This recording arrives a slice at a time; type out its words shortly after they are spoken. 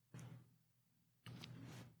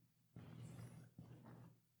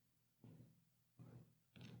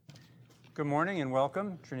Good morning and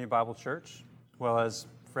welcome, Trinity Bible Church, as well as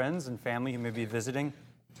friends and family who may be visiting.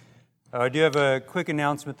 I do have a quick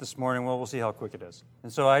announcement this morning. Well, we'll see how quick it is.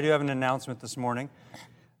 And so I do have an announcement this morning.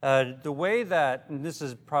 The way that, and this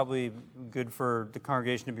is probably good for the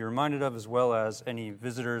congregation to be reminded of, as well as any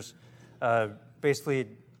visitors, basically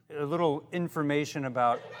a little information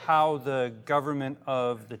about how the government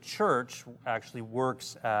of the church actually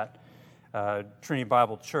works at Trinity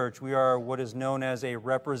Bible Church. We are what is known as a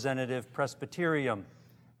representative presbyterium.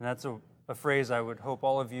 And that's a phrase I would hope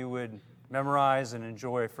all of you would memorize and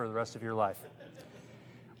enjoy for the rest of your life.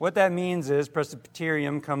 What that means is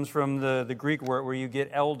presbyterium comes from the Greek word where you get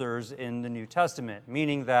elders in the New Testament,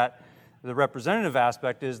 meaning that the representative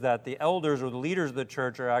aspect is that the elders or the leaders of the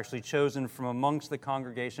church are actually chosen from amongst the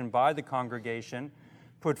congregation by the congregation,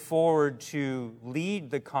 put forward to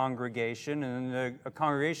lead the congregation, and the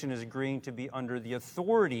congregation is agreeing to be under the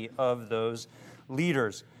authority of those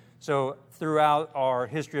leaders. So throughout our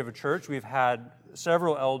history of a church, we've had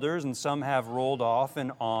several elders, and some have rolled off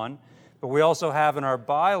and on. But we also have in our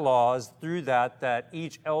bylaws through that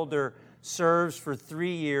each elder serves for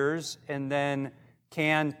 3 years and then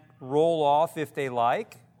can roll off if they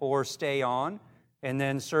like or stay on, and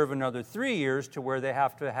then serve another 3 years to where they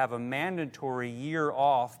have to have a mandatory year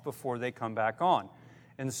off before they come back on.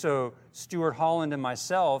 And so Stuart Holland and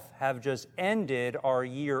myself have just ended our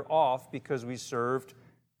year off because we served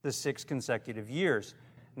the 6 consecutive years.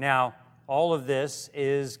 Now, all of this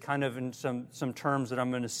is kind of in some terms that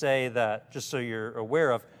I'm going to say that, just so you're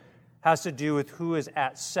aware of, has to do with who is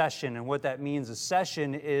at session. And what that means is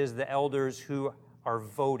session is the elders who are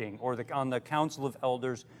voting, or on the council of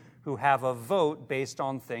elders who have a vote based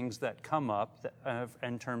on things that come up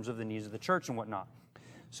in terms of the needs of the church and whatnot.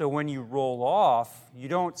 So when you roll off, you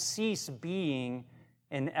don't cease being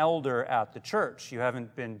an elder at the church. You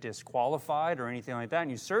haven't been disqualified or anything like that,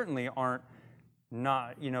 and you certainly aren't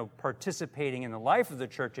participating in the life of the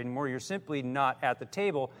church anymore. You're simply not at the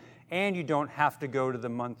table, and you don't have to go to the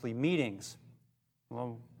monthly meetings.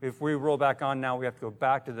 Well, if we roll back on now, we have to go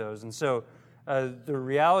back to those. And so the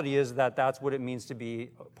reality is that that's what it means to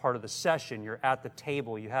be part of the session. You're at the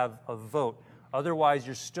table. You have a vote. Otherwise,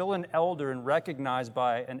 you're still an elder and recognized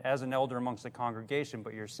as an elder amongst the congregation,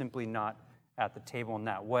 but you're simply not at the table in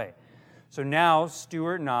that way. So now,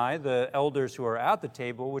 Stuart and I, the elders who are at the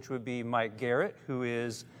table, which would be Mike Garrett, who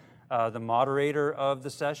is the moderator of the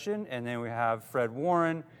session, and then we have Fred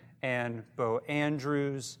Warren and Bo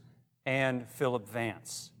Andrews and Philip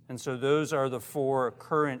Vance. And so those are the 4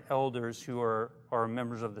 current elders who are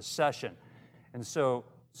members of the session. And so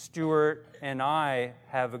Stuart and I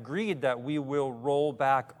have agreed that we will roll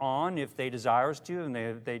back on if they desire us to, and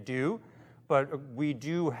they do. But we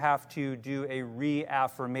do have to do a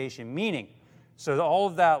reaffirmation, meaning, so all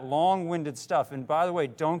of that long-winded stuff, and by the way,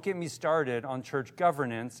 don't get me started on church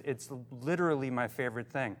governance. It's literally my favorite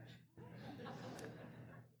thing.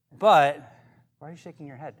 But, why are you shaking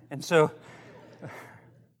your head? And so,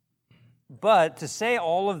 but to say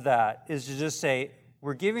all of that is to just say,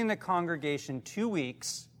 we're giving the congregation 2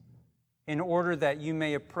 weeks in order that you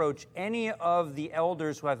may approach any of the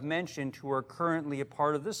elders who I've mentioned who are currently a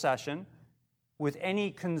part of the session with any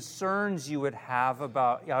concerns you would have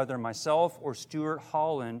about either myself or Stuart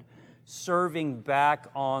Holland serving back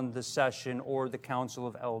on the session or the Council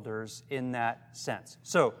of Elders in that sense.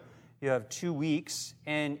 So you have 2 weeks,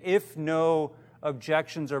 and if no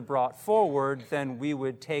objections are brought forward, then we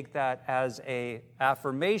would take that as an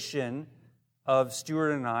affirmation of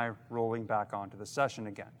Stuart and I rolling back onto the session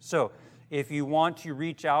again. So if you want to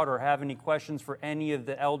reach out or have any questions for any of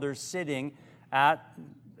the elders sitting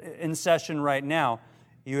in session right now,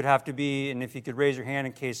 you would have to be, and if you could raise your hand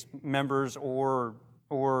in case members or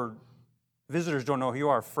visitors don't know who you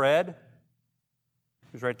are. Fred,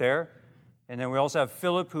 who's right there. And then we also have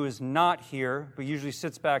Philip, who is not here, but usually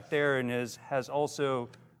sits back there and has also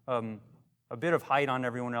a bit of height on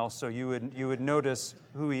everyone else, so you would notice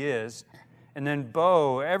who he is. And then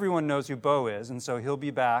Bo, everyone knows who Bo is, and so he'll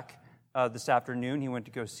be back this afternoon. He went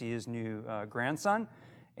to go see his new grandson.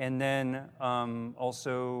 And then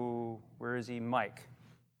also, where is he? Mike,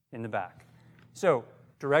 in the back. So,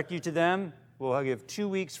 direct you to them. We'll give 2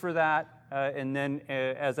 weeks for that. And then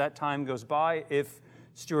as that time goes by, if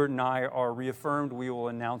Stuart and I are reaffirmed, we will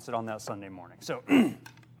announce it on that Sunday morning. So,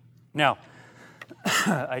 now,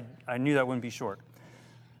 I knew that wouldn't be short.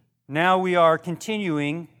 Now we are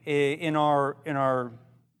continuing in our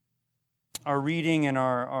reading and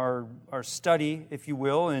our study, if you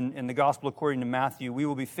will, in the Gospel according to Matthew. We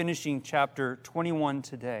will be finishing chapter 21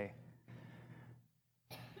 today.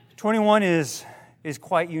 21 is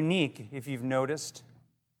quite unique, if you've noticed.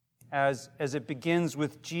 as it begins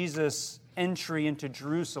with Jesus' entry into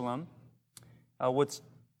Jerusalem, what's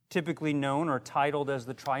typically known or titled as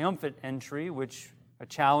the triumphant entry, which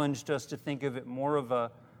challenged us to think of it more of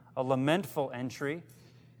a lamentful entry.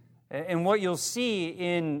 And what you'll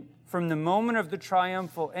see from the moment of the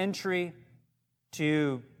triumphal entry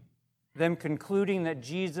to them concluding that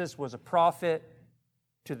Jesus was a prophet,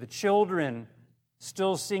 to the children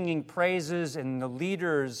still singing praises and the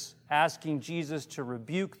leaders asking Jesus to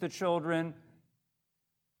rebuke the children,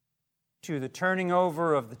 to the turning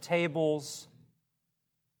over of the tables,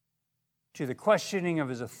 to the questioning of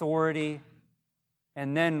his authority,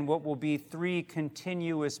 and then what will be 3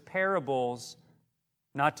 continuous parables,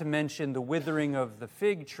 not to mention the withering of the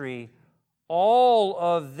fig tree. All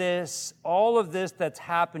of this that's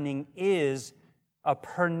happening is a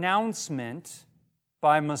pronouncement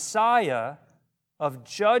by Messiah of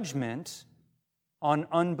judgment on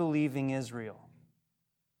unbelieving Israel.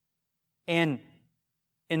 And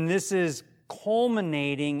this is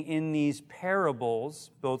culminating in these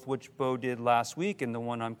parables, both which Bo did last week and the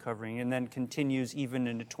one I'm covering, and then continues even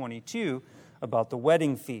into 22 about the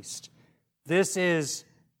wedding feast. This is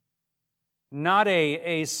not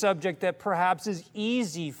a subject that perhaps is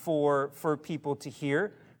easy for people to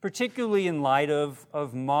hear, particularly in light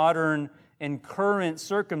of modern and current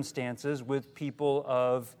circumstances with people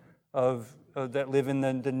that live in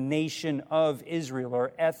the nation of Israel,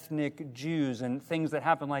 or ethnic Jews and things that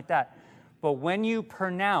happen like that. But when you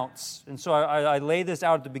pronounce, and so I lay this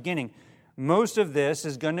out at the beginning, most of this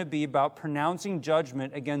is going to be about pronouncing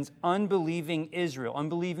judgment against unbelieving Israel,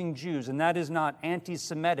 unbelieving Jews, and that is not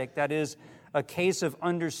anti-Semitic. That is a case of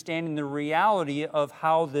understanding the reality of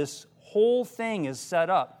how this whole thing is set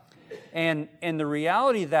up, and the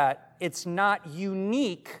reality that it's not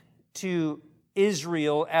unique to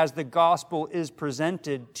Israel as the gospel is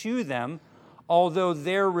presented to them, although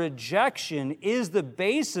their rejection is the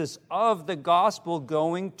basis of the gospel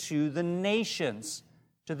going to the nations,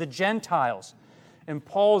 to the Gentiles. And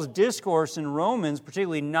Paul's discourse in Romans,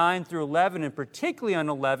 particularly 9 through 11, and particularly on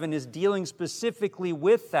 11, is dealing specifically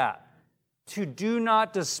with that. To do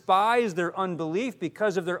not despise their unbelief.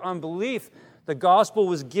 Because of their unbelief, the gospel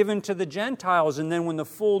was given to the Gentiles, and then when the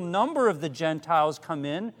full number of the Gentiles come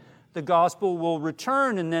in, the gospel will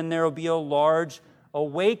return, and then there will be a large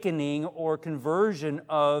awakening or conversion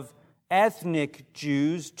of ethnic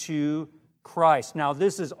Jews to Christ. Now,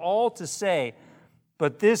 this is all to say,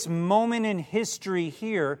 but this moment in history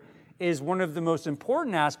here is one of the most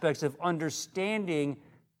important aspects of understanding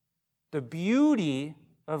the beauty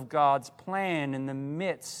of God's plan in the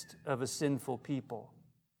midst of a sinful people.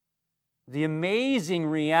 The amazing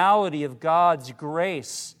reality of God's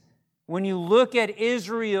grace. When you look at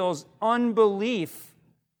Israel's unbelief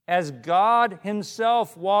as God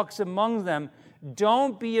Himself walks among them,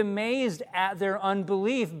 don't be amazed at their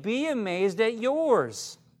unbelief. Be amazed at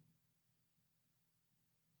yours.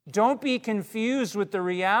 Don't be confused with the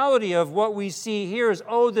reality of what we see here as,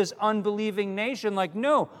 this unbelieving nation. Like,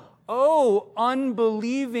 no.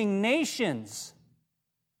 Unbelieving nations.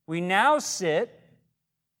 We now sit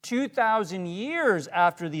 2,000 years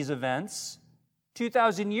after these events,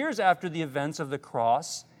 2,000 years after the events of the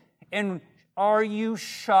cross, and are you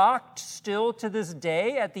shocked still to this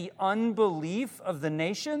day at the unbelief of the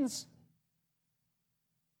nations?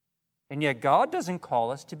 And yet God doesn't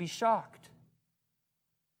call us to be shocked.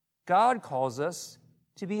 God calls us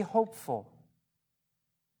to be hopeful.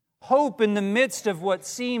 Hope in the midst of what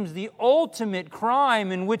seems the ultimate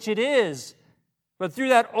crime, in which it is. But through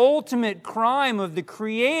that ultimate crime of the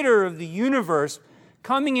Creator of the universe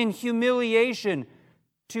coming in humiliation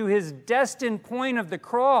to His destined point of the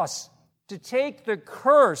cross, to take the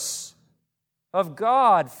curse of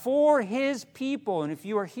God for His people. And if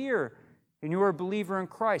you are here and you are a believer in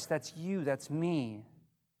Christ, that's you, that's me.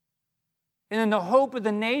 And then the hope of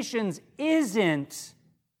the nations isn't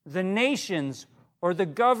the nations or the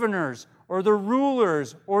governors or the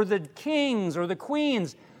rulers or the kings or the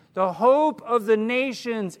queens. The hope of the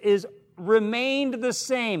nations is remained the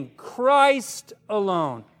same, Christ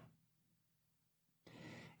alone.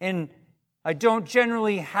 And I don't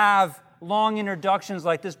generally have long introductions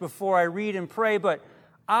like this before I read and pray, but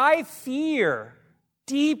I fear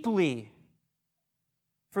deeply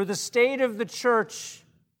for the state of the church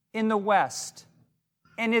in the West.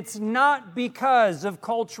 And it's not because of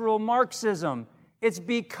cultural Marxism. It's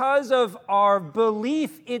because of our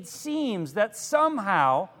belief, it seems, that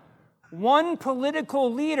somehow one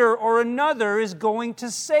political leader or another is going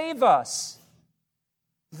to save us.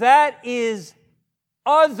 That is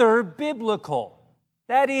other biblical.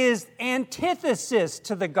 That is antithesis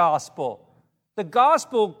to the gospel. The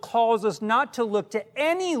gospel calls us not to look to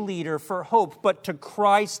any leader for hope, but to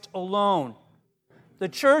Christ alone. The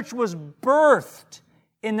church was birthed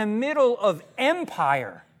in the middle of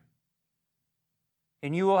empire.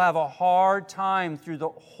 And you will have a hard time through the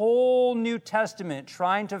whole New Testament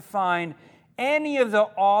trying to find any of the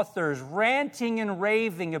authors ranting and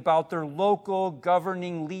raving about their local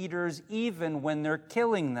governing leaders, even when they're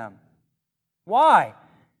killing them. Why?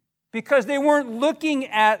 Because they weren't looking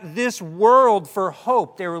at this world for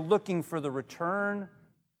hope. They were looking for the return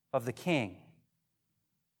of the King.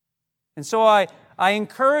 And so I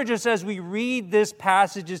encourage us as we read these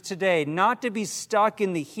passages today not to be stuck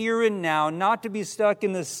in the here and now, not to be stuck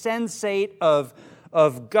in the sensate of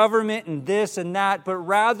government and this and that, but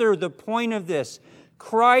rather the point of this.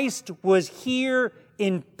 Christ was here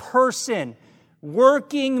in person,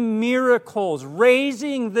 working miracles,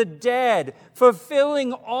 raising the dead,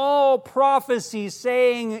 fulfilling all prophecies,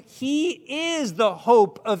 saying He is the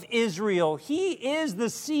hope of Israel. He is the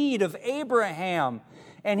seed of Abraham.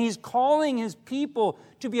 And He's calling His people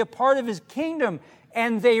to be a part of His kingdom,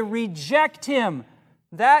 and they reject Him.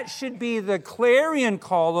 That should be the clarion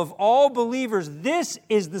call of all believers. This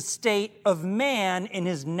is the state of man in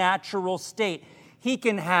his natural state. He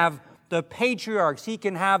can have the patriarchs, he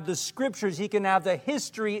can have the scriptures, he can have the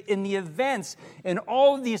history in the events and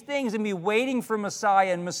all of these things and be waiting for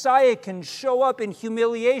Messiah. And Messiah can show up in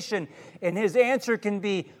humiliation, and his answer can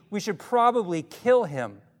be, we should probably kill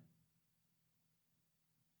him.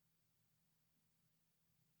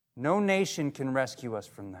 No nation can rescue us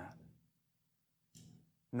from that.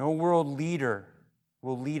 No world leader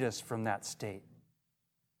will lead us from that state.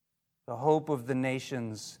 The hope of the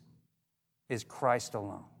nations is Christ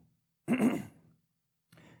alone.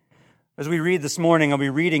 As we read this morning, I'll be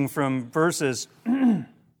reading from verses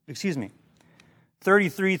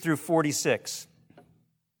 33 through 46.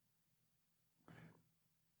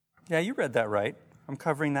 Yeah, you read that right. I'm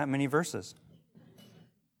covering that many verses.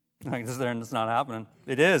 It's not happening.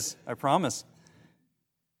 It is, I promise.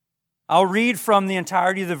 I'll read from the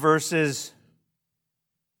entirety of the verses.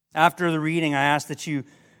 After the reading, I ask that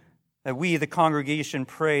we, the congregation,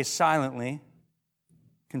 pray silently,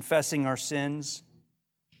 confessing our sins,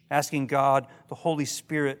 asking God, the Holy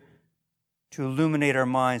Spirit, to illuminate our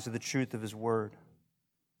minds to the truth of His Word.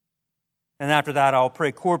 And after that, I'll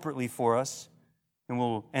pray corporately for us, and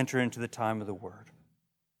we'll enter into the time of the Word.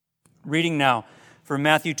 Reading now from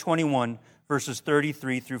Matthew 21, verses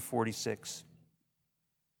 33 through 46.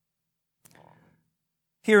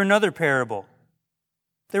 Hear another parable.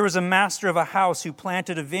 There was a master of a house who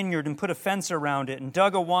planted a vineyard and put a fence around it and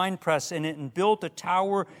dug a winepress in it and built a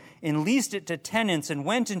tower and leased it to tenants and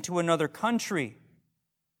went into another country.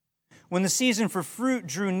 When the season for fruit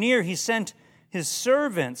drew near, he sent his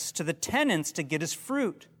servants to the tenants to get his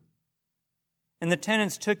fruit. And the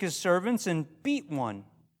tenants took his servants and beat one,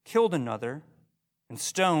 killed another, and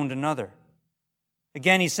stoned another.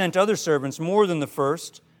 Again, he sent other servants, more than the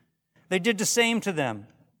first. They did the same to them.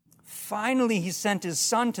 Finally, he sent his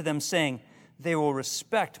son to them, saying, "They will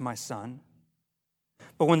respect my son."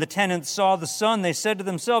 But when the tenants saw the son, they said to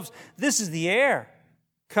themselves, "This is the heir.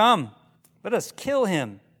 Come, let us kill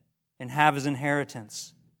him and have his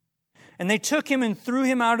inheritance." And they took him and threw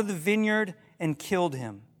him out of the vineyard and killed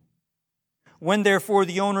him. When therefore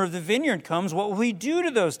the owner of the vineyard comes, what will he do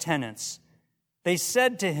to those tenants? They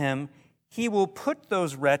said to him, "He will put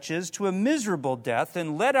those wretches to a miserable death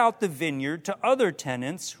and let out the vineyard to other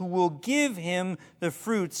tenants who will give him the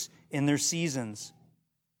fruits in their seasons."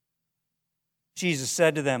 Jesus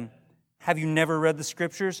said to them, "Have you never read the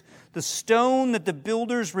Scriptures? The stone that the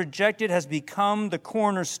builders rejected has become the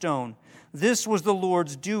cornerstone. This was the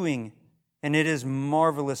Lord's doing, and it is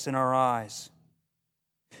marvelous in our eyes.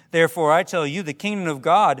 Therefore, I tell you, the kingdom of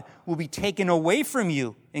God will be taken away from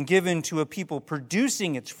you and given to a people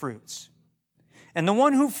producing its fruits. And the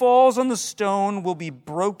one who falls on the stone will be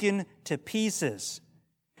broken to pieces.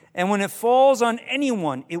 And when it falls on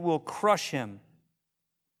anyone, it will crush him."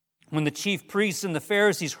 When the chief priests and the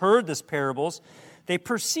Pharisees heard these parables, they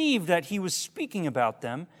perceived that he was speaking about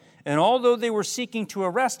them. And although they were seeking to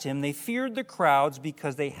arrest him, they feared the crowds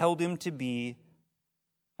because they held him to be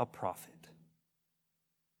a prophet.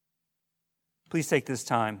 Please take this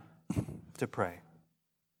time to pray.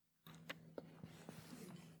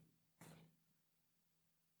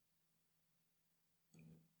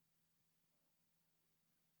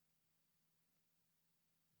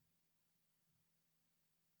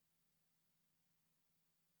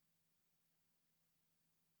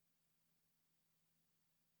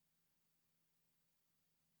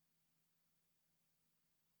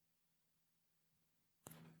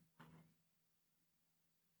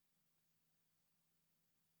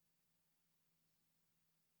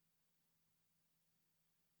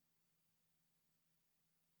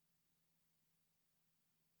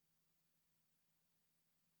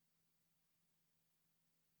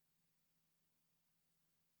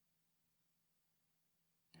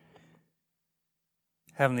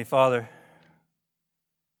 Heavenly Father,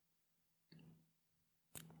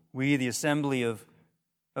 we, the assembly of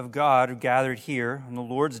God, are gathered here on the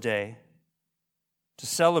Lord's Day to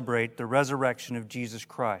celebrate the resurrection of Jesus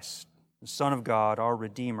Christ, the Son of God, our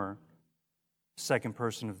Redeemer, second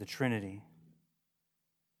person of the Trinity.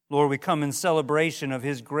 Lord, we come in celebration of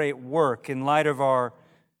His great work in light of our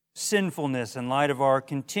sinfulness, in light of our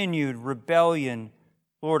continued rebellion.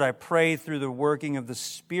 Lord, I pray through the working of the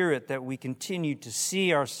Spirit that we continue to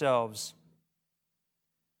see ourselves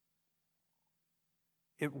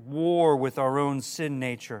at war with our own sin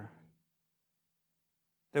nature,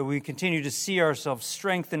 that we continue to see ourselves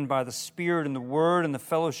strengthened by the Spirit and the Word and the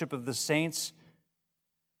fellowship of the saints,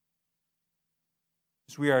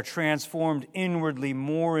 as we are transformed inwardly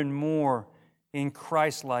more and more in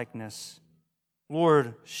Christ-likeness.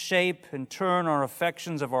 Lord, shape and turn our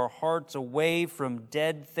affections of our hearts away from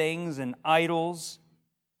dead things and idols,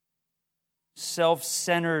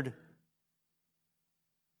 self-centered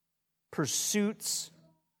pursuits,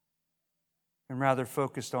 and rather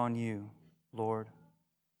focused on You, Lord.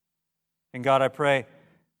 And God, I pray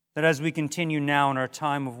that as we continue now in our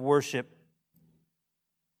time of worship,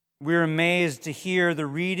 we're amazed to hear the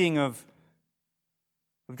reading of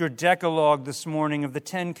Your Decalogue this morning, of the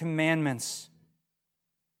Ten Commandments.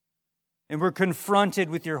 And we're confronted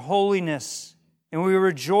with Your holiness, and we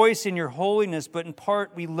rejoice in Your holiness, but in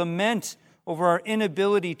part we lament over our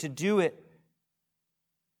inability to do it.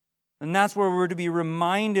 And that's where we're to be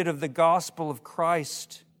reminded of the gospel of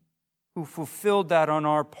Christ, who fulfilled that on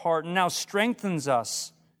our part and now strengthens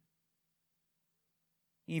us,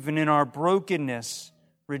 even in our brokenness,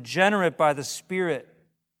 regenerate by the Spirit,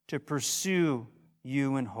 to pursue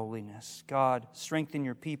You in holiness. God, strengthen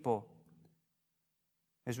Your people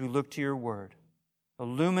as we look to Your word.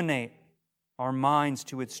 Illuminate our minds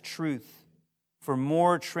to its truth for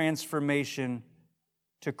more transformation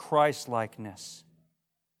to Christ-likeness.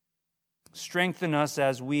 Strengthen us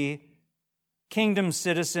as we, kingdom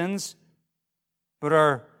citizens, but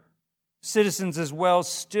are citizens as well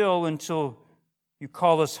still until You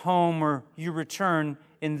call us home or You return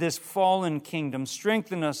in this fallen kingdom.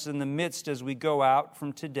 Strengthen us in the midst as we go out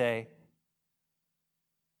from today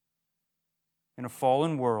in a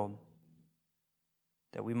fallen world,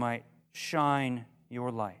 that we might shine Your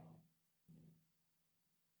light.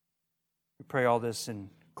 We pray all this in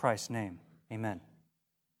Christ's name. Amen.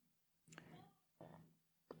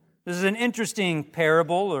 This is an interesting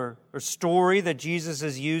parable or story that Jesus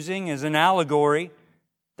is using as an allegory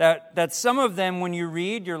that some of them, when you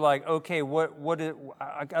read, you're like, okay,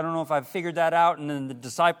 I don't know if I've figured that out, and then the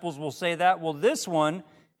disciples will say that. Well, this one,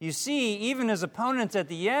 you see, even His opponents at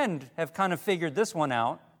the end have kind of figured this one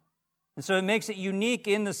out. And so it makes it unique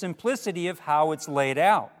in the simplicity of how it's laid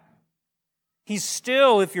out. He's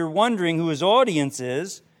still, if you're wondering who His audience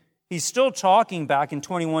is, He's still talking back in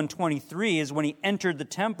 21:23 is when He entered the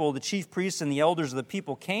temple, the chief priests and the elders of the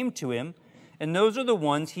people came to Him, and those are the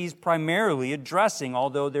ones He's primarily addressing,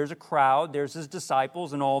 although there's a crowd, there's His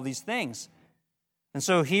disciples and all these things. And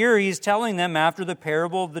so here He's telling them after the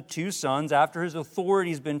parable of the two sons, after His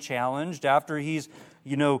authority's been challenged, after He's,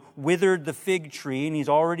 withered the fig tree, and He's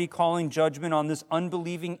already calling judgment on this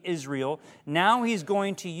unbelieving Israel, now He's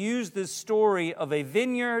going to use this story of a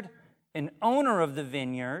vineyard, an owner of the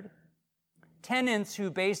vineyard, tenants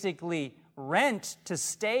who basically rent to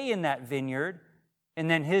stay in that vineyard, and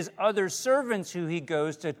then His other servants who He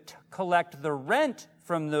goes to collect the rent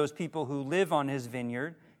from those people who live on His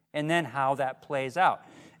vineyard, and then how that plays out.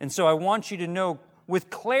 And so I want you to know with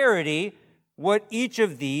clarity what each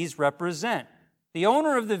of these represent. The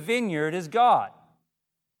owner of the vineyard is God.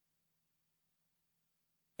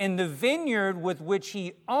 And the vineyard with which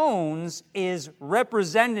He owns is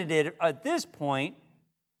represented at this point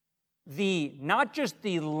not just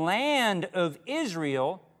the land of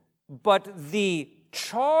Israel, but the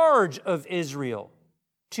charge of Israel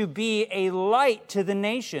to be a light to the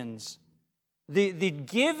nations. The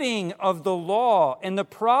giving of the law and the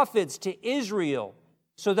prophets to Israel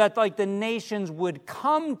so that the nations would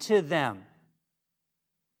come to them.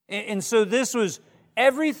 And so this was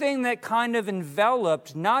everything that kind of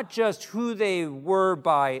enveloped not just who they were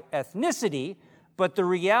by ethnicity, but the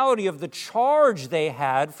reality of the charge they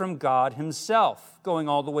had from God Himself, going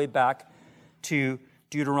all the way back to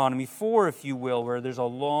Deuteronomy 4, if you will, where there's a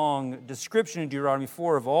long description in Deuteronomy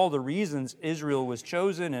 4 of all the reasons Israel was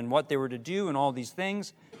chosen and what they were to do and all these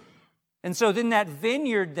things. And so in that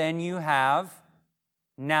vineyard, then you have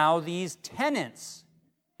now these tenants.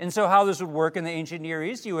 And so how this would work in the ancient Near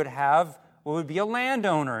East, you would have what would be a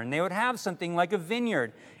landowner, and they would have something like a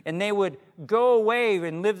vineyard, and they would go away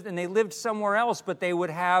and live, and they lived somewhere else, but they would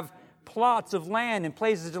have plots of land and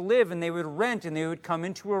places to live, and they would rent, and they would come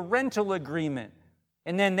into a rental agreement.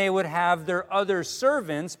 And then they would have their other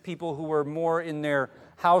servants, people who were more in their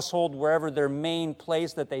household, wherever their main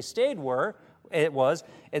place that they stayed was,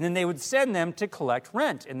 and then they would send them to collect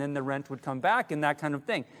rent, and then the rent would come back and that kind of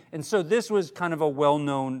thing. And so this was kind of a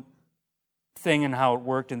well-known thing in how it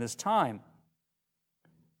worked in this time.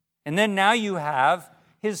 And then now you have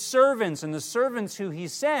his servants, and the servants who he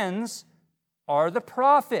sends are the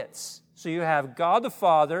prophets. So you have God the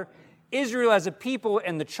Father, Israel as a people,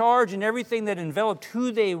 and the charge and everything that enveloped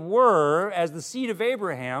who they were as the seed of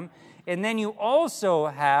Abraham. And then you also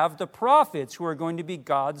have the prophets who are going to be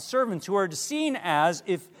God's servants, who are seen as,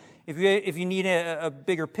 if you need a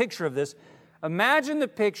bigger picture of this, imagine the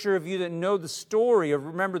picture of you that know the story, or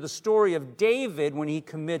remember the story of David when he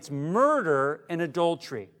commits murder and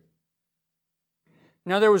adultery.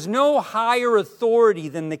 Now, there was no higher authority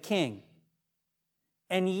than the king.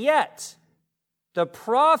 And yet, the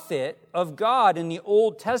prophet of God in the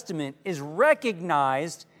Old Testament is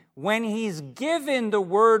recognized when he's given the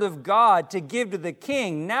word of God to give to the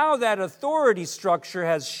king. Now that authority structure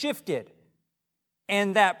has shifted.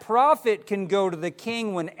 And that prophet can go to the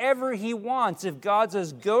king whenever he wants. If God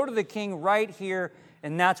says, go to the king right here,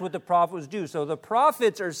 and that's what the prophets do. So the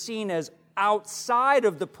prophets are seen as outside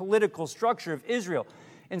of the political structure of Israel.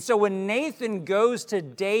 And so when Nathan goes to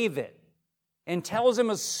David and tells him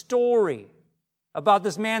a story about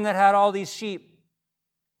this man that had all these sheep,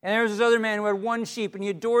 and there was this other man who had one sheep, and he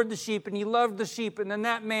adored the sheep, and he loved the sheep, and then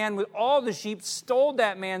that man with all the sheep stole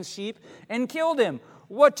that man's sheep and killed him.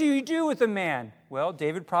 What do you do with a man? Well,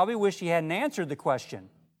 David probably wished he hadn't answered the question.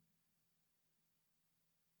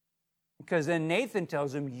 Because then Nathan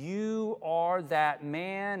tells him, you are that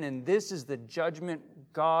man, and this is the judgment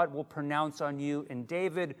God will pronounce on you. And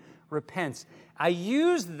David repents. I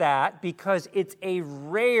use that because it's a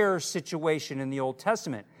rare situation in the Old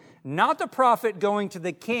Testament. Not the prophet going to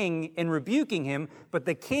the king and rebuking him, but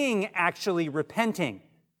the king actually repenting.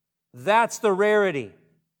 That's the rarity.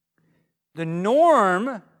 The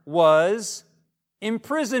norm was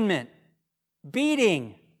imprisonment,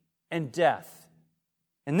 beating, and death.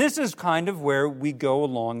 And this is kind of where we go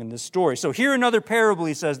along in this story. So here another parable,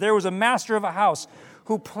 he says, there was a master of a house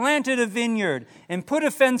who planted a vineyard and put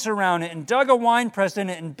a fence around it and dug a winepress in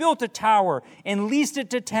it and built a tower and leased it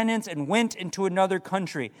to tenants and went into another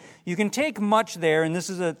country. You can take much there, and this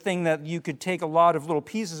is a thing that you could take a lot of little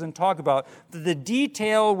pieces and talk about, the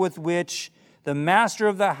detail with which the master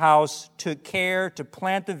of the house took care to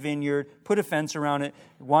plant the vineyard, put a fence around it.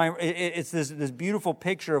 It's this beautiful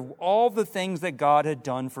picture of all the things that God had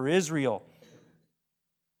done for Israel.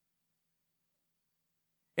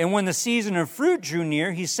 And when the season of fruit drew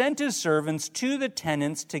near, he sent his servants to the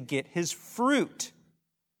tenants to get his fruit.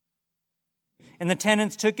 And the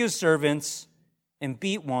tenants took his servants and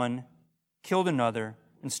beat one, killed another,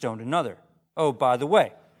 and stoned another. Oh, by the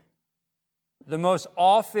way, the most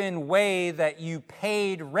often way that you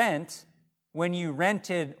paid rent when you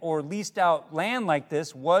rented or leased out land like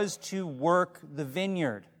this was to work the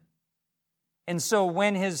vineyard. And so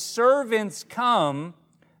when his servants come,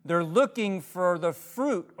 they're looking for the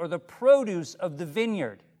fruit or the produce of the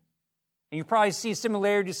vineyard. And you probably see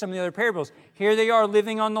similarities to some of the other parables. Here they are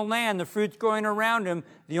living on the land. The fruit's growing around them.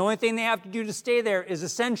 The only thing they have to do to stay there is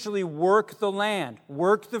essentially work the land,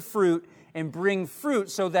 work the fruit, and bring fruit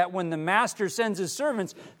so that when the master sends his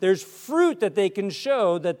servants, there's fruit that they can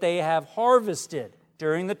show that they have harvested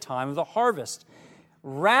during the time of the harvest.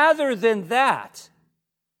 Rather than that,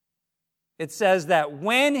 it says that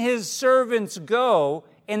when his servants go,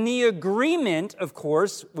 and the agreement, of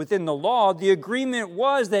course, within the law, the agreement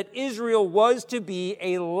was that Israel was to be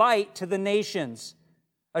a light to the nations,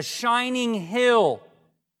 a shining hill.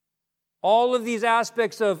 All of these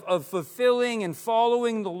aspects of fulfilling and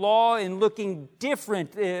following the law and looking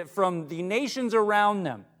different from the nations around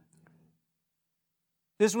them.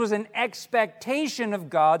 This was an expectation of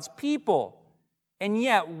God's people. And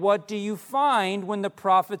yet, what do you find when the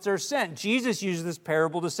prophets are sent? Jesus uses this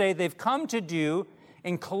parable to say they've come to do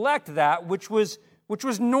and collect that which was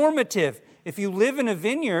normative. If you live in a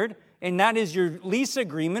vineyard, and that is your lease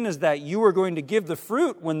agreement, is that you are going to give the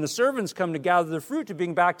fruit when the servants come to gather the fruit to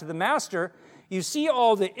bring back to the master. You see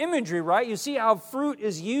all the imagery, right? You see how fruit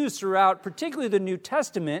is used throughout, particularly the New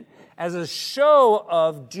Testament, as a show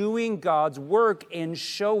of doing God's work and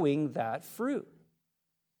showing that fruit.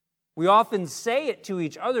 We often say it to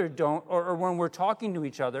each other, or when we're talking to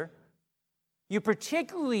each other. You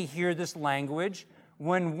particularly hear this language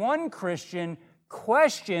when one Christian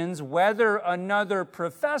questions whether another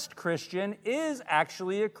professed Christian is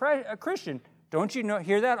actually a Christian. Don't you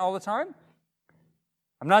hear that all the time?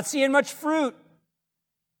 I'm not seeing much fruit.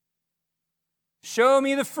 Show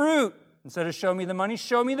me the fruit. Instead of show me the money,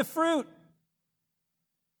 show me the fruit.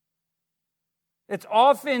 It's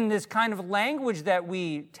often this kind of language that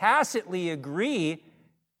we tacitly agree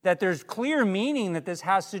that there's clear meaning that this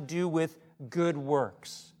has to do with good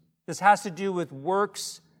works. This has to do with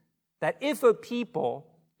works that if a people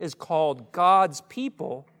is called God's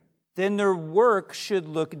people, then their work should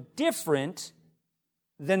look different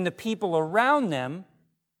than the people around them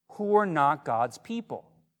who are not God's people.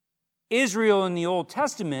 Israel in the Old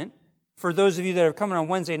Testament, for those of you that are coming on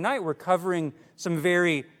Wednesday night, we're covering some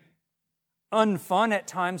very unfun at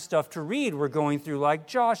times stuff to read. We're going through like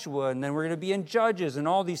Joshua, and then we're going to be in Judges and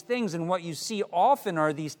all these things. And what you see often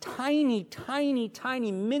are these tiny,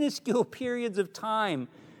 minuscule periods of time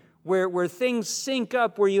where things sync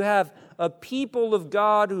up, where you have a people of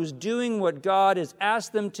God who's doing what God has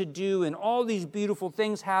asked them to do, and all these beautiful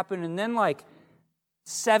things happen. And then like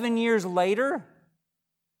 7 years later,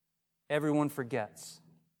 everyone forgets.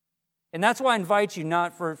 And that's why I invite you,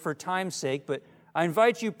 not for time's sake, but I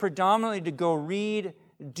invite you predominantly to go read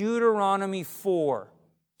Deuteronomy 4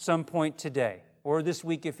 some point today, or this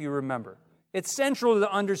week if you remember. It's central to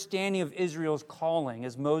the understanding of Israel's calling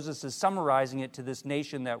as Moses is summarizing it to this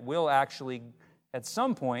nation that will actually, at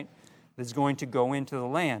some point, is going to go into the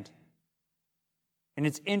land. And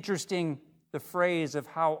it's interesting, the phrase of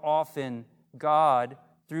how often God,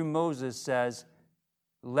 through Moses, says,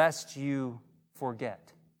 lest you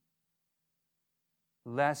forget.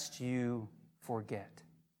 Lest you forget.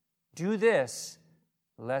 Do this,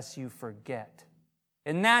 lest you forget.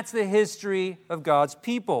 And that's the history of God's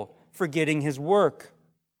people, forgetting His work.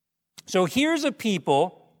 So here's a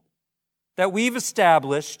people that we've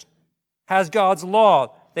established has God's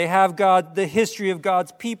law. They have the history of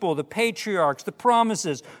God's people, the patriarchs, the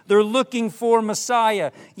promises. They're looking for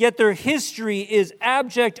Messiah, yet their history is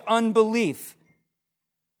abject unbelief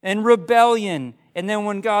and rebellion. And then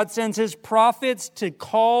when God sends His prophets to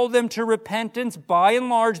call them to repentance, by and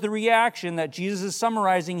large, the reaction that Jesus is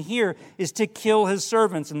summarizing here is to kill His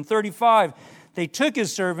servants. In 35, they took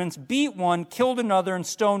His servants, beat one, killed another, and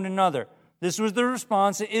stoned another. This was the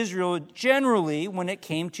response to Israel generally when it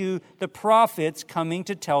came to the prophets coming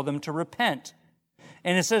to tell them to repent.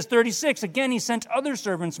 And it says 36, again, He sent other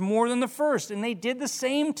servants more than the first, and they did the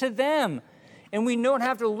same to them. And we don't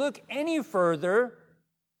have to look any further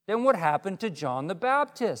than what happened to John the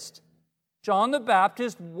Baptist. John the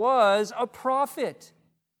Baptist was a prophet,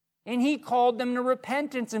 and he called them to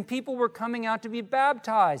repentance, and people were coming out to be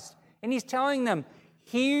baptized. And he's telling them,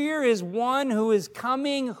 here is one who is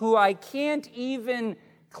coming who I can't even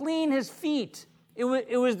clean his feet. It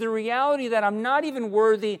was the reality that I'm not even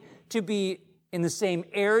worthy to be in the same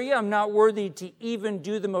area. I'm not worthy to even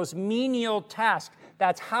do the most menial task.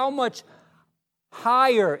 That's how much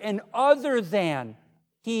higher and other than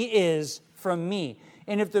He is from me.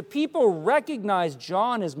 And if the people recognized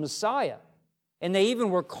John as Messiah, and they even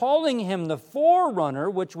were calling him the forerunner,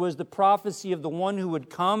 which was the prophecy of the one who would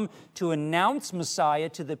come to announce Messiah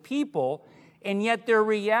to the people, and yet their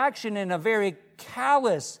reaction in a very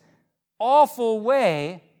callous, awful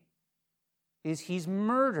way is He's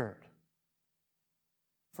murdered.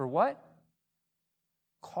 For what?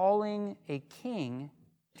 Calling a king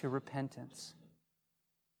to repentance.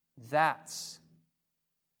 That's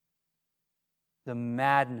the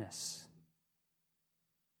madness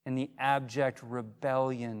and the abject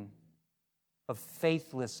rebellion of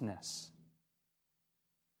faithlessness.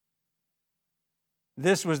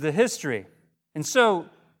 This was the history. And so,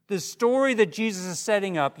 the story that Jesus is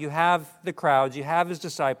setting up, you have the crowds, you have His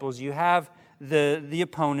disciples, you have the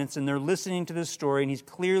opponents, and they're listening to this story, and He's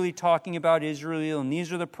clearly talking about Israel, and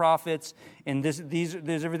these are the prophets, and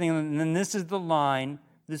there's everything, and then this is the line,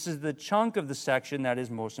 this is the chunk of the section that is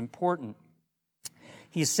most important.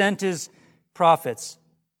 He sent His prophets.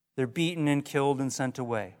 They're beaten and killed and sent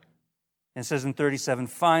away. And it says in 37,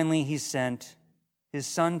 finally He sent His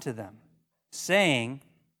Son to them, saying,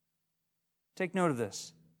 take note of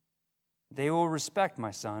this, they will respect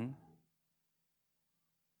my Son.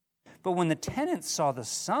 But when the tenants saw the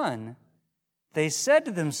Son, they said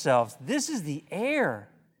to themselves, this is the heir.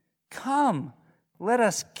 Come, let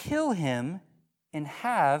us kill Him and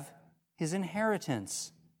have His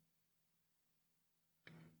inheritance.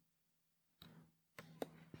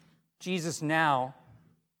 Jesus now,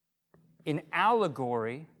 in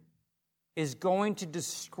allegory, is going to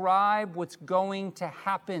describe what's going to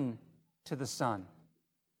happen to the Son.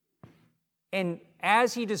 And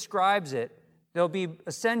as He describes it, there'll be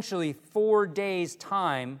essentially 4 days'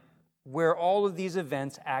 time where all of these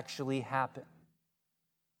events actually happen.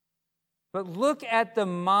 But look at the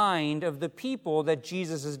mind of the people that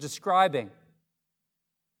Jesus is describing.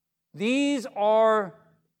 These are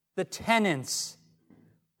the tenants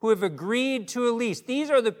who have agreed to a lease. These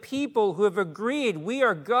are the people who have agreed. We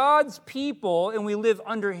are God's people and we live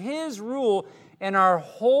under His rule, and our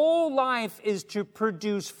whole life is to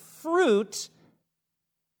produce fruit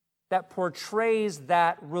that portrays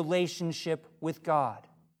that relationship with God.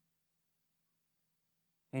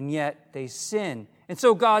 And yet they sin. And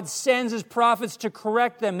so God sends His prophets to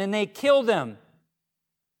correct them, and they kill them.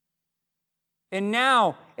 And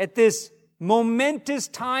now, at this momentous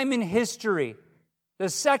time in history, the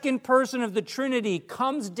second person of the Trinity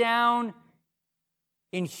comes down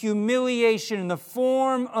in humiliation in the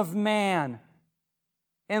form of man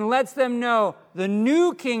and lets them know the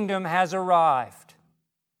new kingdom has arrived.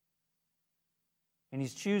 And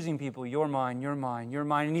He's choosing people, you're mine, you're mine, you're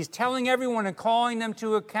mine. And He's telling everyone and calling them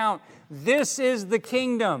to account, this is the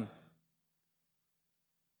kingdom.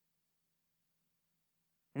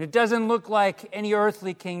 And it doesn't look like any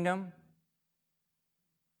earthly kingdom.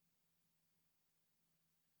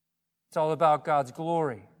 It's all about God's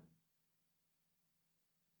glory.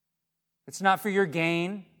 It's not for your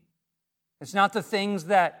gain. It's not the things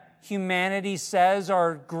that humanity says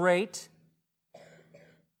are great.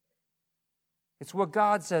 It's what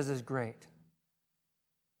God says is great.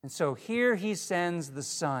 And so here He sends the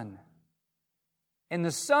Son. And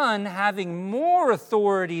the Son, having more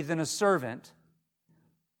authority than a servant,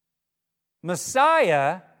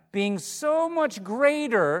 Messiah being so much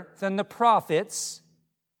greater than the prophets,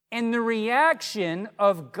 and the reaction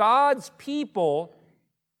of God's people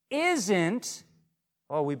isn't,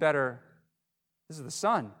 this is the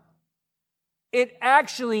Son. It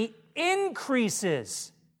actually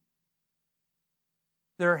increases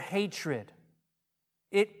their hatred.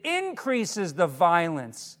 It increases the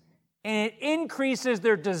violence. And it increases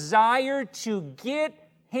their desire to get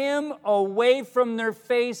Him away from their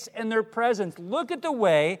face and their presence. Look at the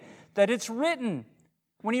way that it's written.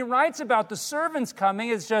 When He writes about the servants coming,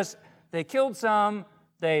 it's just, they killed some,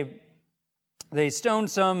 they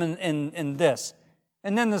stoned some, and this.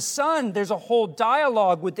 And then the Son, there's a whole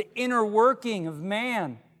dialogue with the inner working of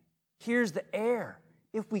man. Here's the heir.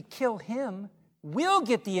 If we kill him, we'll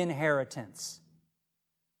get the inheritance.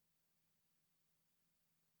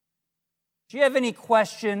 Do you have any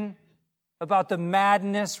question about the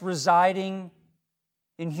madness residing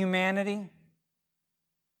in humanity?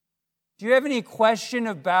 Do you have any question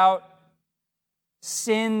about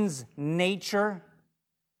sin's nature?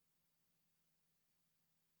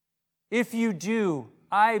 If you do,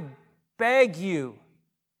 I beg you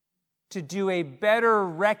to do a better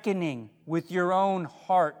reckoning with your own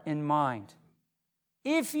heart and mind.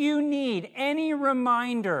 If you need any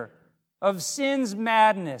reminder of sin's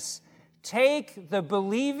madness, take the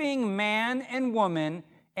believing man and woman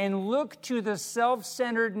and look to the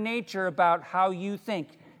self-centered nature about how you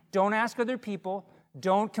think. Don't ask other people.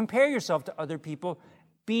 Don't compare yourself to other people.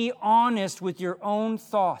 Be honest with your own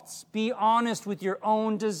thoughts. Be honest with your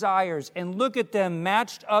own desires and look at them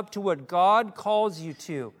matched up to what God calls you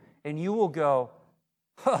to. And you will go,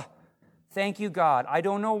 thank you, God. I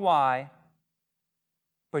don't know why,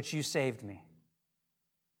 but you saved me.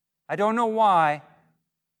 I don't know why,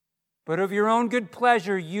 but of your own good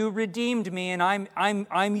pleasure, you redeemed me, and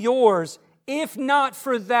I'm yours. If not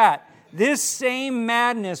for that, this same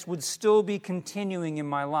madness would still be continuing in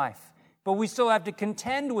my life. But we still have to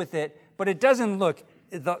contend with it, but it doesn't look,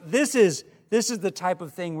 this is the type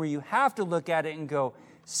of thing where you have to look at it and go,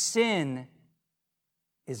 sin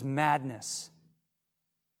is madness.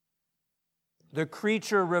 The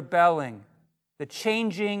creature rebelling, the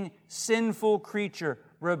changing, sinful creature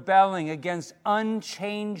rebelling against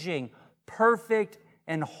unchanging, perfect,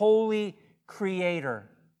 and holy Creator.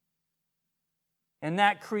 And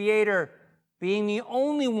that Creator being the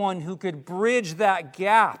only one who could bridge that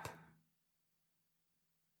gap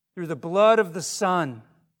through the blood of the Son.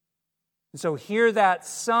 And so here that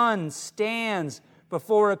Son stands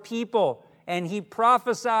before a people, and He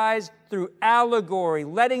prophesies through allegory,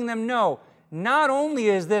 letting them know, not only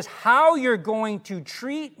is this how you're going to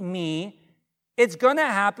treat me, it's going to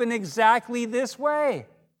happen exactly this way.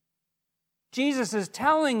 Jesus is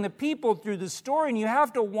telling the people through the story, and you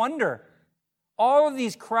have to wonder, all of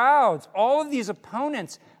these crowds, all of these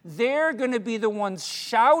opponents, they're going to be the ones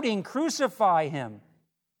shouting, crucify Him.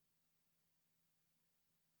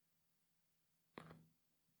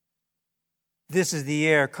 This is the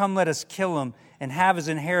heir. Come, let us kill him and have his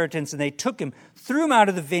inheritance. And they took him, threw him out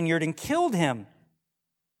of the vineyard, and killed him.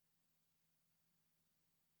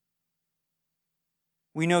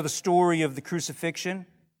 We know the story of the crucifixion.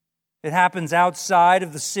 It happens outside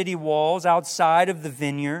of the city walls, outside of the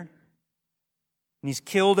vineyard. And he's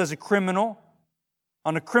killed as a criminal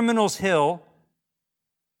on a criminal's hill,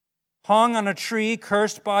 hung on a tree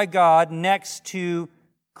cursed by God next to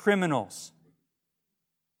criminals.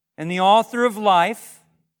 And the author of life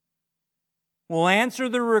will answer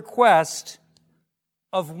the request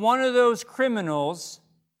of one of those criminals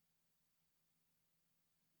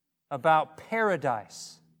about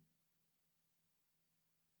paradise.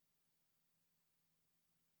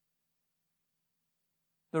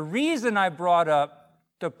 The reason I brought up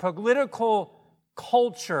the political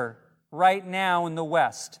culture right now in the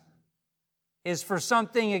West is for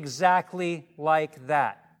something exactly like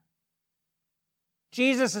that.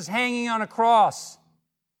 Jesus is hanging on a cross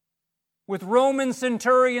with Roman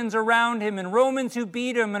centurions around him and Romans who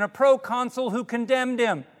beat him and a proconsul who condemned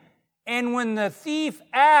him. And when the thief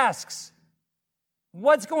asks,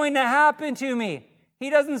 "What's going to happen to me?" he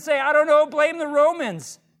doesn't say, "I don't know, blame the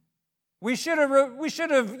Romans. We should have,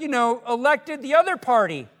 elected the other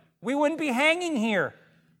party. We wouldn't be hanging here."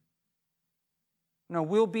 No,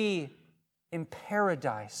 we'll be in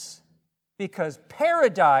paradise, because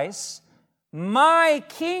paradise, my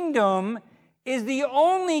kingdom, is the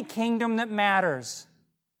only kingdom that matters.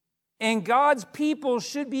 And God's people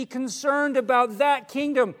should be concerned about that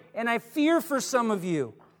kingdom. And I fear for some of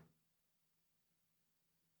you.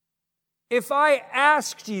 If I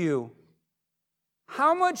asked you,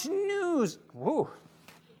 how much news... Whoa.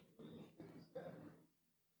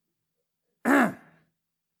 I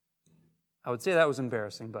would say that was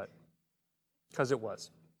embarrassing, but because it was.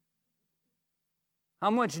 How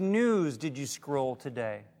much news did you scroll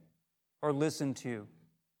today or listen to?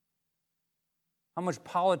 How much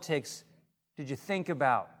politics did you think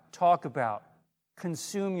about, talk about,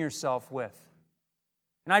 consume yourself with?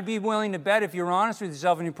 And I'd be willing to bet, if you're honest with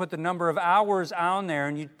yourself and you put the number of hours on there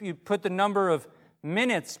and you put the number of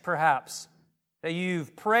minutes, perhaps, that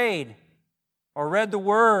you've prayed or read the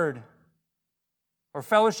Word or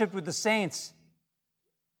fellowshiped with the saints,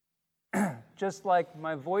 just like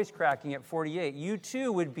my voice cracking at 48, you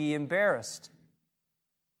too would be embarrassed.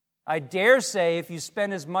 I dare say if you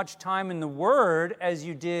spend as much time in the Word as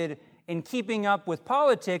you did in keeping up with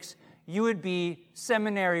politics, you would be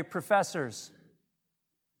seminary professors.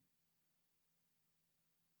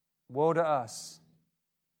 Woe to us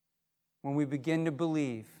when we begin to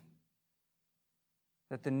believe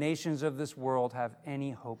that the nations of this world have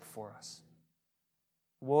any hope for us.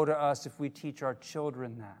 Woe to us if we teach our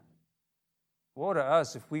children that. Woe to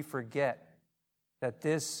us if we forget that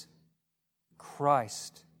this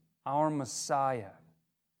Christ, our Messiah,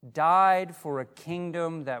 died for a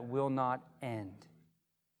kingdom that will not end.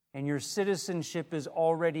 And your citizenship is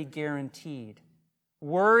already guaranteed.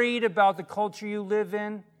 Worried about the culture you live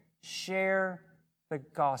in? Share the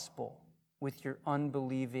gospel with your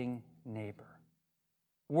unbelieving neighbor.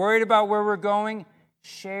 Worried about where we're going?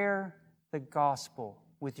 Share the gospel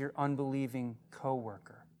with your unbelieving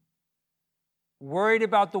coworker. Worried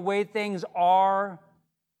about the way things are,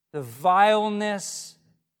 the vileness,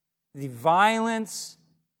 the violence?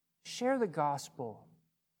 Share the gospel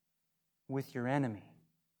with your enemy.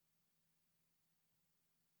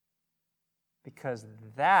 Because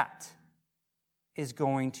that is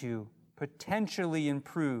going to potentially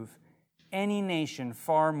improve any nation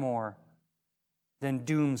far more than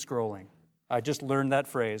doom scrolling. I just learned that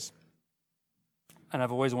phrase, and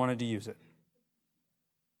I've always wanted to use it.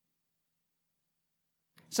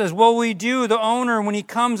 It says, what will we do, the owner, when he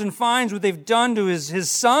comes and finds what they've done to his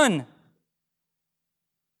son?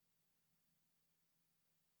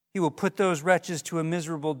 He will put those wretches to a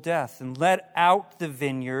miserable death and let out the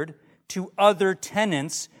vineyard to other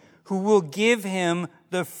tenants who will give him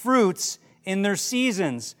the fruits in their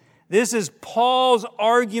seasons. This is Paul's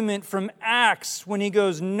argument from Acts when he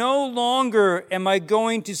goes, no longer am I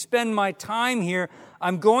going to spend my time here.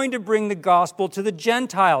 I'm going to bring the gospel to the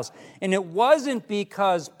Gentiles. And it wasn't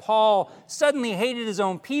because Paul suddenly hated his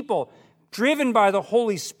own people. Driven by the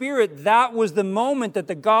Holy Spirit, that was the moment that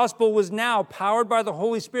the gospel was now powered by the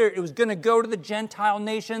Holy Spirit. It was going to go to the Gentile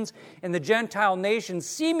nations, and the Gentile nations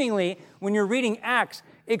seemingly, when you're reading Acts,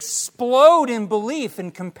 explode in belief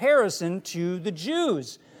in comparison to the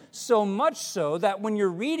Jews. So much so that when you're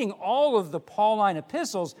reading all of the Pauline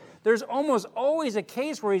epistles, there's almost always a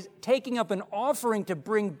case where he's taking up an offering to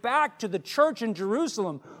bring back to the church in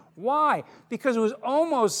Jerusalem. Why? Because it was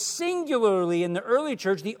almost singularly in the early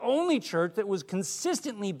church, the only church that was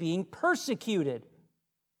consistently being persecuted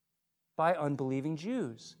by unbelieving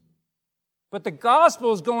Jews. But the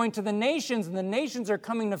gospel is going to the nations, and the nations are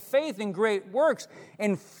coming to faith in great works,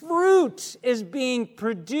 and fruit is being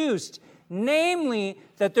produced. Namely,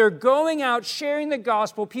 that they're going out sharing the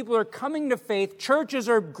gospel, people are coming to faith, churches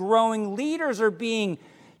are growing, leaders are being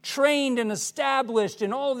trained and established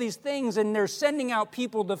and all of these things, and they're sending out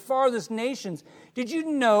people to the farthest nations. Did you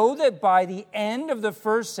know that by the end of the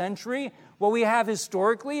first century, what we have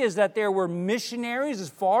historically is that there were missionaries as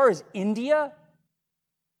far as India?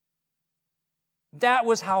 That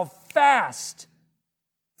was how fast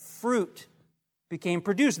fruit became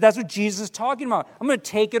produced. That's what Jesus is talking about. I'm going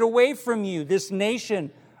to take it away from you, this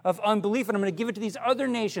nation of unbelief, and I'm going to give it to these other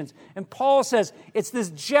nations. And Paul says it's this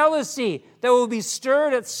jealousy that will be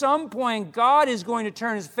stirred at some point. God is going to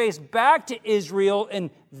turn his face back to Israel, and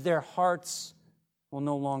their hearts will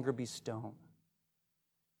no longer be stone.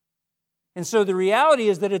 And so the reality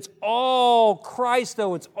is that it's all Christ,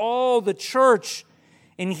 though. It's all the church.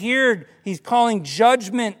 And here he's calling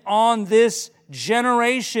judgment on this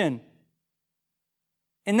generation.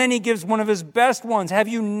 And then he gives one of his best ones. Have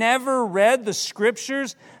you never read the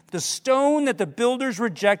scriptures? The stone that the builders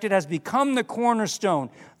rejected has become the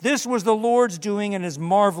cornerstone. This was the Lord's doing and is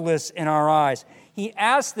marvelous in our eyes. He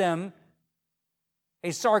asked them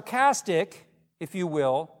a sarcastic, if you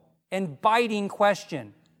will, and biting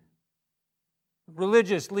question.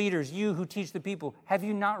 Religious leaders, you who teach the people, have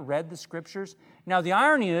you not read the scriptures? Now the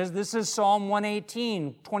irony is, this is Psalm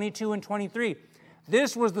 118, 22 and 23.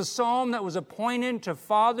 This was the psalm that was appointed to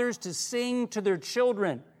fathers to sing to their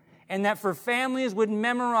children, and that for families would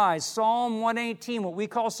memorize. Psalm 118, what we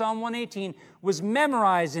call Psalm 118, was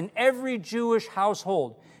memorized in every Jewish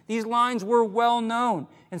household. These lines were well known.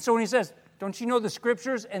 And so when he says, don't you know the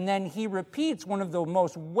scriptures? And then he repeats one of the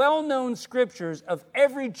most well-known scriptures of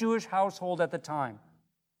every Jewish household at the time.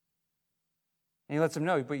 And he lets them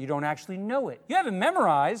know, but you don't actually know it. You have it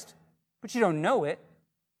memorized, but you don't know it.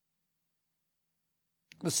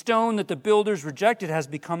 The stone that the builders rejected has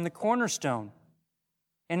become the cornerstone.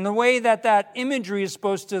 And the way that that imagery is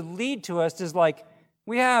supposed to lead to us is like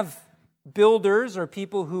we have builders or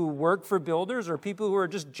people who work for builders or people who are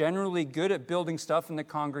just generally good at building stuff in the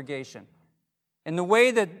congregation. And the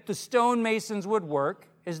way that the stonemasons would work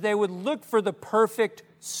is they would look for the perfect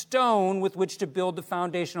stone with which to build the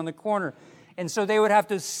foundation on the corner. And so they would have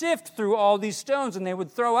to sift through all these stones, and they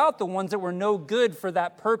would throw out the ones that were no good for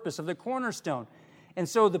that purpose of the cornerstone. And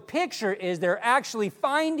so the picture is they're actually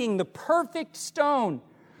finding the perfect stone.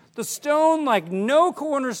 The stone like no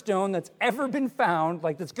cornerstone that's ever been found,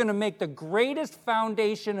 like that's going to make the greatest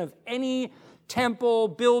foundation of any temple,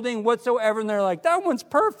 building, whatsoever. And they're like, that one's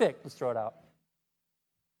perfect. Let's throw it out.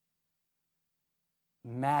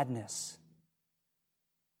 Madness.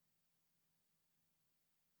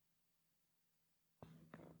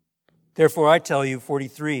 Therefore, I tell you,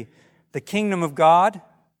 43, the kingdom of God,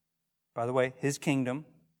 by the way, his kingdom,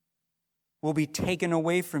 will be taken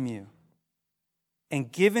away from you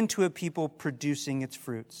and given to a people producing its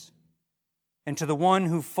fruits. And to the one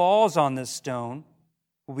who falls on this stone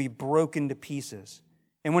will be broken to pieces.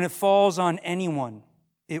 And when it falls on anyone,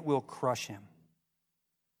 it will crush him.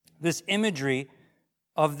 This imagery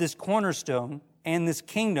of this cornerstone and this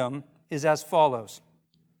kingdom is as follows.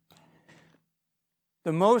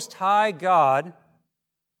 The Most High God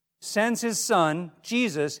sends his Son,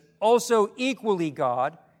 Jesus, also equally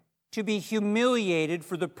God, to be humiliated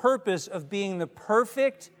for the purpose of being the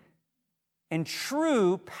perfect and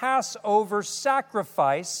true Passover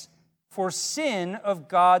sacrifice for sin of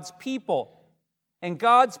God's people. And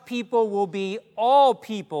God's people will be all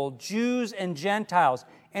people, Jews and Gentiles.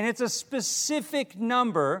 And it's a specific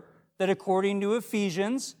number that, according to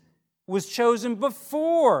Ephesians, was chosen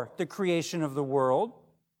before the creation of the world.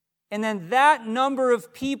 And then that number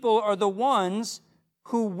of people are the ones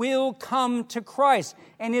who will come to Christ.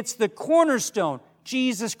 And it's the cornerstone,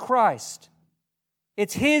 Jesus Christ.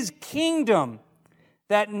 It's his kingdom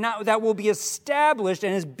that will be established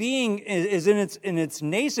and is in its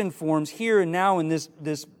nascent forms here and now in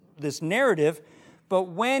this narrative. But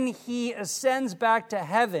when he ascends back to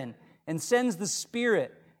heaven and sends the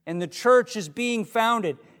Spirit and the church is being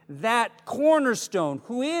founded, that cornerstone,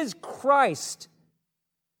 who is Christ,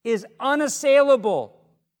 is unassailable.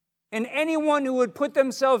 And anyone who would put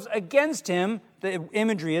themselves against him, the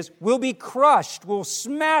imagery is, will be crushed, will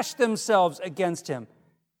smash themselves against him.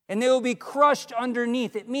 And they will be crushed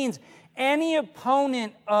underneath. It means any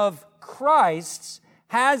opponent of Christ's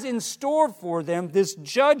has in store for them this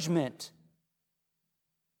judgment.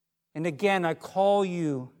 And again, I call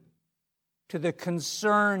you to the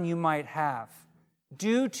concern you might have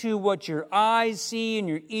due to what your eyes see and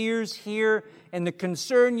your ears hear and the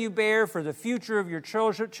concern you bear for the future of your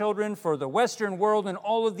children, for the Western world and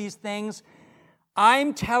all of these things.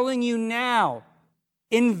 I'm telling you now,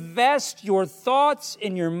 Invest your thoughts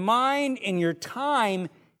and your mind and your time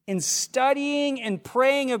in studying and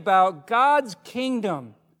praying about God's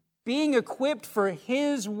kingdom, being equipped for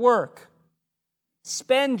His work.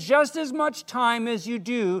 Spend just as much time as you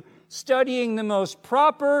do studying the most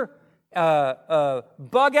proper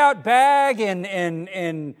bug-out bag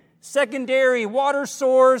and secondary water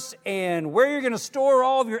source and where you're going to store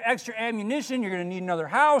all of your extra ammunition. You're going to need another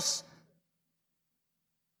house.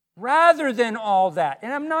 Rather than all that,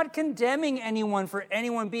 and I'm not condemning anyone for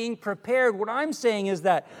anyone being prepared. What I'm saying is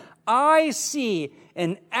that I see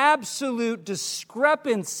an absolute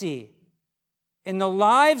discrepancy in the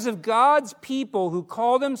lives of God's people who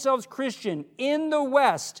call themselves Christian in the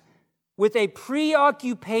West with a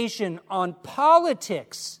preoccupation on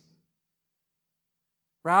politics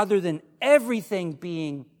rather than everything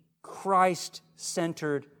being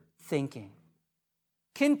Christ-centered thinking.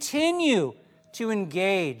 Continue to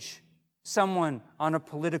engage someone on a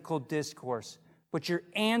political discourse, but your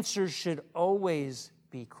answer should always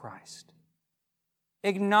be Christ.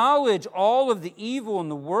 Acknowledge all of the evil in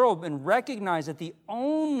the world and recognize that the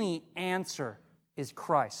only answer is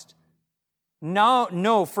Christ.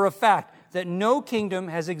 Know for a fact that no kingdom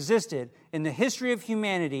has existed in the history of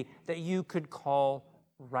humanity that you could call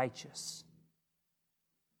righteous,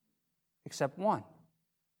 except one: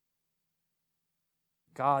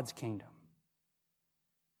 God's kingdom.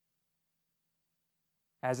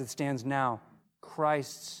 As it stands now,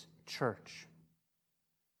 Christ's church,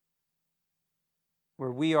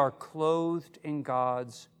 where we are clothed in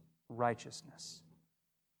God's righteousness.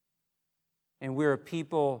 And we're a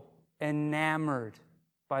people enamored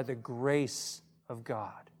by the grace of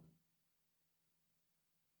God.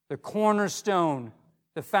 The cornerstone,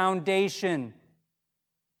 the foundation,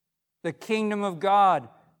 the kingdom of God,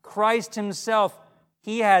 Christ Himself,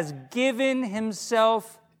 He has given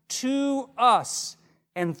Himself to us.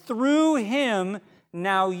 And through Him,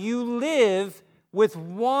 now you live with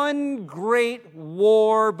one great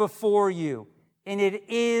war before you, and it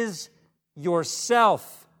is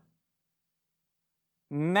yourself.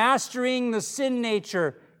 Mastering the sin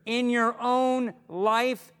nature in your own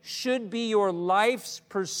life should be your life's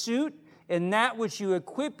pursuit, and that which you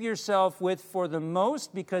equip yourself with for the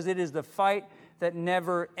most, because it is the fight that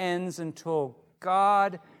never ends until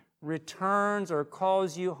God returns or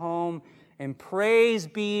calls you home. And praise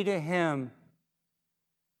be to Him.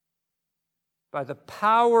 By the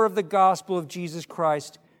power of the gospel of Jesus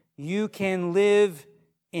Christ, you can live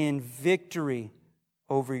in victory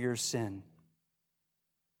over your sin.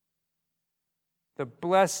 The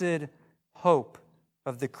blessed hope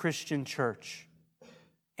of the Christian church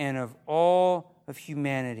and of all of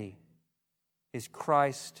humanity is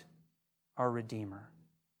Christ, our Redeemer.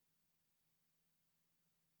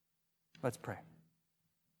 Let's pray.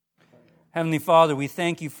 Heavenly Father, we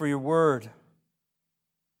thank You for Your word.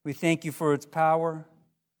 We thank You for its power.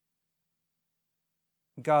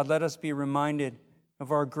 God, let us be reminded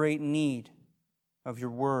of our great need of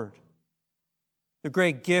Your word. The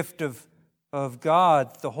great gift of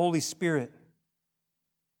God, the Holy Spirit,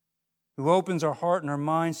 who opens our heart and our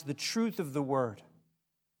minds to the truth of the word.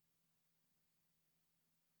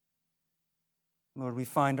 Lord, we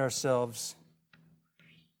find ourselves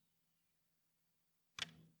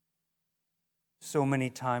so many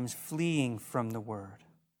times fleeing from the word.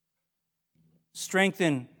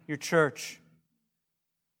 Strengthen Your church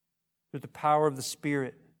through the power of the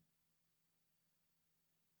Spirit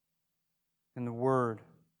and the word.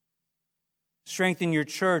 Strengthen Your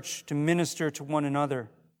church to minister to one another,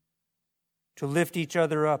 to lift each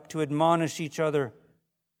other up, to admonish each other,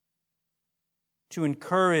 to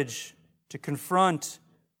encourage, to confront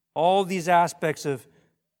all these aspects of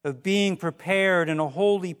being prepared and a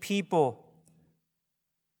holy people.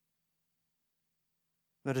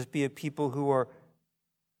 Let us be a people who are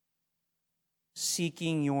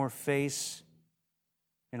seeking Your face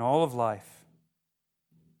in all of life.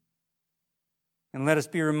 And let us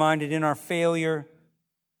be reminded in our failure,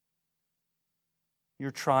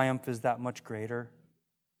 Your triumph is that much greater.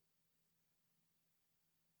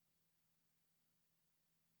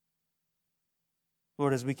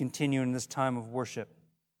 Lord, as we continue in this time of worship,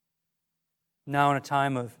 now in a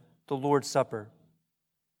time of the Lord's Supper,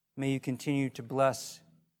 may You continue to bless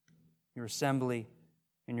Your assembly,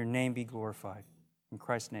 and Your name be glorified. In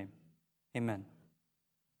Christ's name, amen.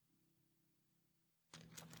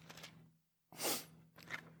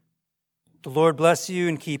 The Lord bless you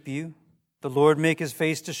and keep you. The Lord make His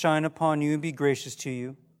face to shine upon you and be gracious to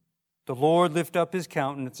you. The Lord lift up His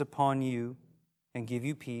countenance upon you and give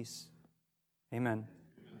you peace. Amen.